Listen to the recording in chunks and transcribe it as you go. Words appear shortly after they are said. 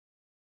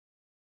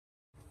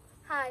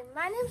Hi,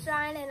 my name's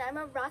Ryan and I'm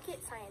a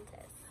rocket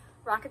scientist.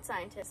 Rocket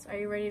scientist, are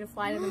you ready to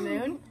fly to the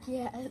moon?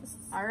 Yes.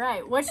 All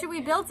right, what should we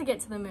build to get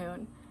to the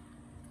moon?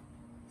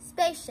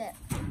 Spaceship.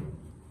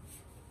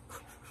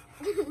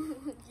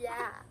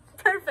 Yeah.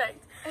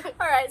 Perfect.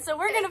 All right, so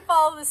we're gonna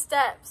follow the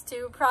steps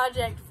to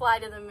Project Fly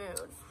to the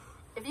Moon.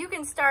 If you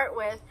can start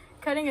with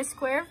cutting a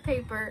square of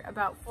paper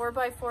about 4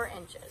 by 4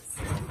 inches.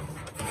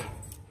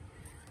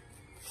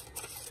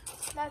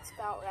 That's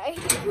about right.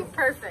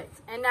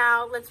 Perfect. And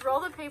now let's roll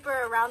the paper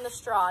around the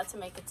straw to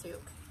make a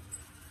tube.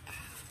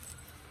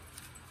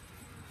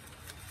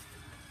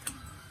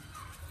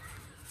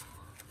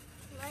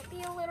 Might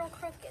be a little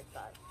crooked,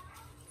 but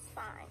it's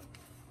fine.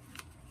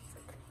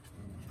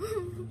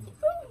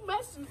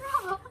 My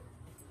straw.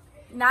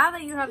 Now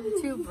that you have the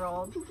tube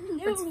rolled,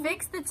 let's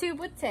fix the tube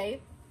with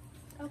tape.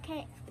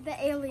 Okay, the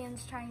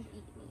alien's trying to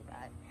eat me,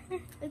 but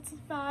it's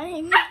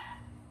fine.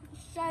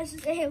 Shush,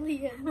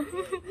 alien.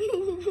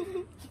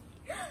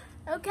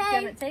 Okay.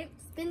 Give it tape.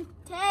 It's been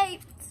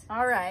taped.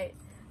 All right.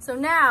 So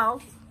now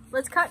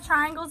let's cut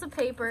triangles of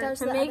paper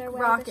to make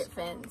rocket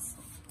fins.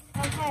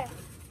 Okay.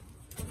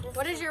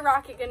 What is your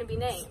rocket going to be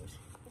named?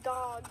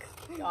 Dog.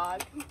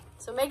 Dog.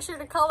 So make sure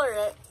to color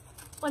it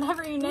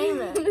whenever you name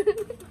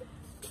it.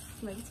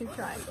 Make 2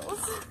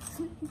 triangles.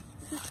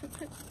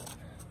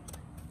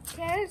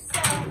 Okay, so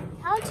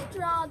how to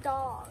draw a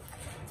dog?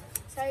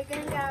 So you're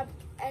going to grab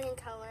any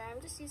color.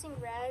 I'm just using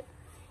red.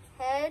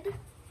 Head,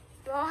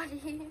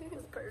 body,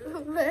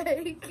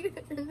 leg,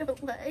 no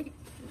leg,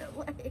 no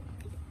leg.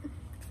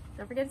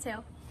 Don't forget a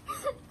tail.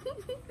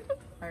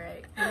 All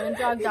right. And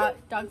then draw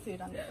dog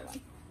food on the other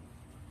one.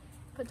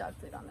 Put dog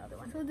food on the other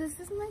one. So this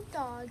is my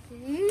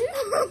doggy.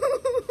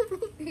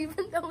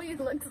 Even though he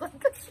looks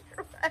like a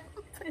shrimp.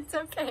 It's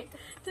okay.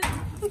 Just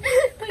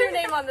put your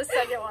name on the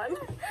second one.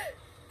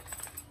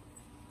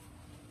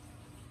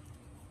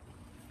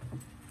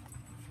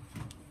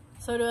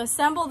 So to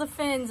assemble the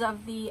fins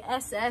of the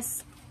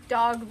SS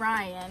Dog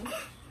Ryan,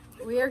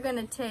 we are going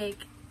to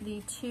take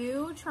the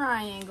 2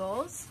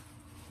 triangles.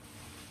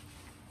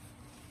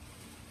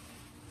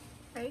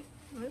 Right?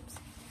 Oops.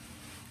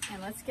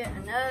 And let's get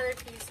another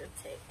piece of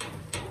tape.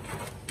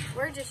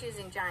 We're just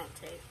using giant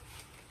tape,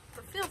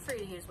 but feel free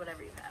to use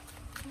whatever you have.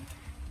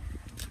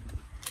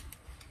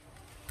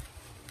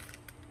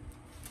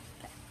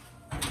 Okay.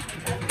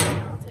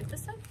 I'll tape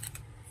this up.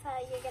 So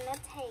you're gonna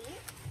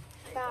tape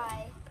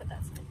by Put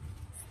that side.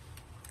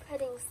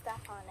 putting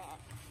stuff on it.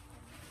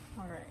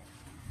 All right.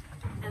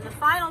 And the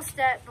final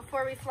step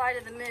before we fly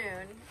to the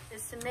moon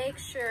is to make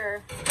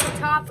sure the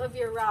top of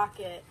your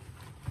rocket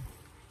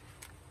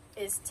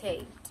is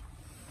taped.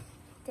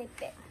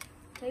 Tape it.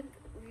 Tape?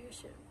 You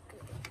should.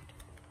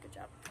 Good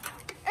job.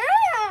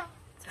 Ah!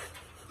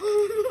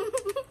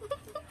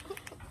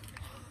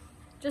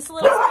 Just a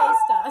little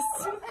space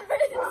dust.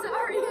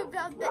 Sorry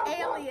about the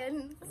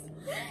aliens.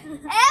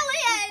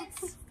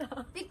 Aliens!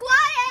 Be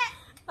quiet!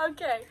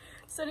 Okay,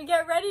 so to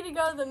get ready to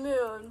go to the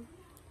moon,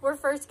 we're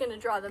first going to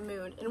draw the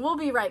moon, and we'll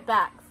be right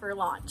back for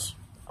launch.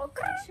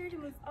 Okay. Make sure to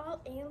move all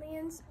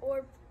aliens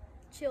or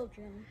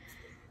children.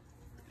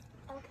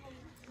 Okay.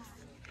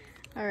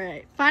 All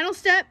right, final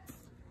step,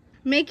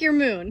 make your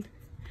moon.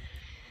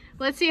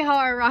 Let's see how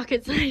our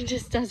rocket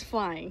scientist does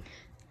flying.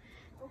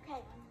 Okay,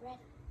 I'm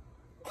ready.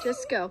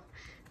 Just go.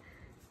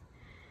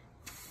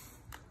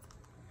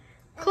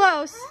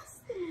 Close.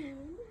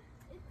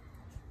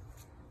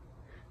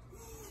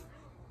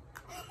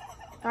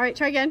 All right,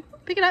 try again.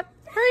 Pick it up.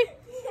 Hurry.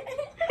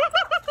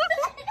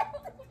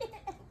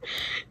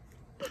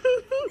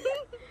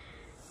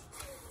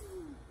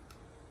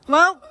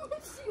 Well,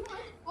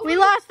 we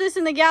lost this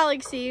in the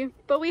galaxy,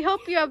 but we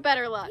hope you have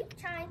better luck. Keep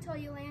trying till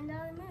you land.